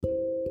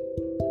The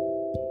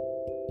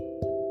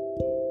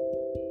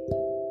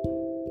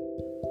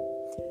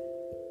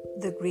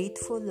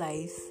Grateful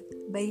Life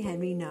by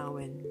Henry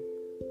Nouwen.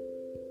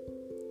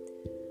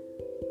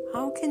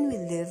 How can we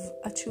live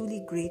a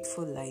truly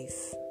grateful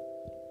life?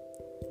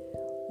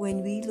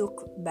 When we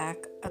look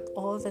back at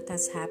all that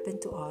has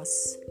happened to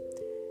us,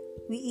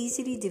 we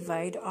easily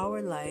divide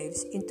our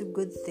lives into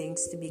good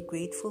things to be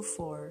grateful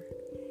for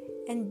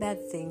and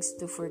bad things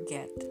to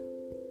forget.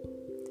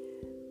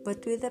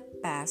 But with the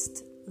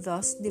past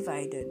thus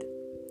divided,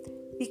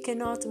 we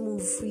cannot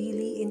move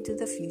freely into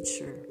the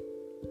future.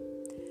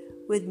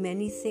 With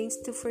many things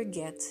to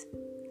forget,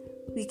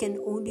 we can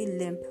only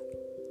limp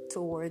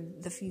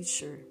toward the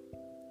future.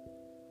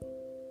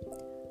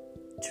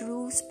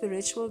 True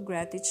spiritual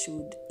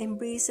gratitude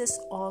embraces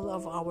all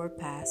of our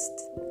past,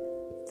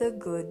 the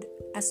good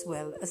as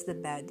well as the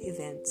bad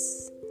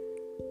events,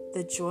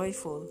 the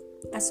joyful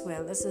as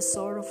well as the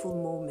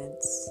sorrowful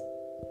moments.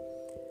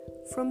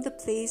 From the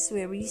place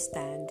where we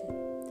stand,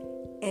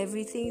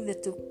 everything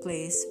that took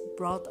place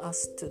brought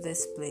us to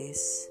this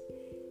place,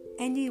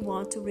 and we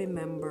want to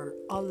remember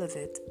all of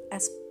it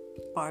as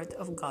part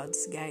of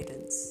God's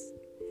guidance.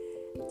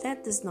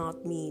 That does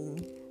not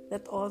mean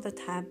that all that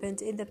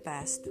happened in the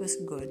past was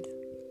good,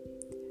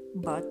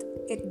 but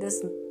it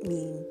does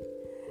mean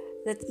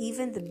that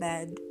even the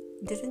bad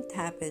didn't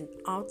happen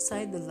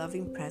outside the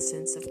loving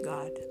presence of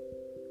God.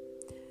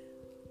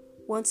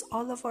 Once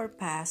all of our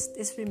past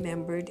is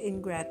remembered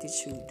in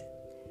gratitude,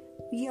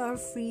 we are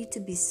free to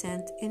be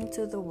sent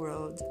into the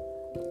world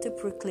to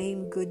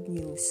proclaim good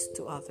news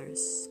to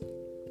others.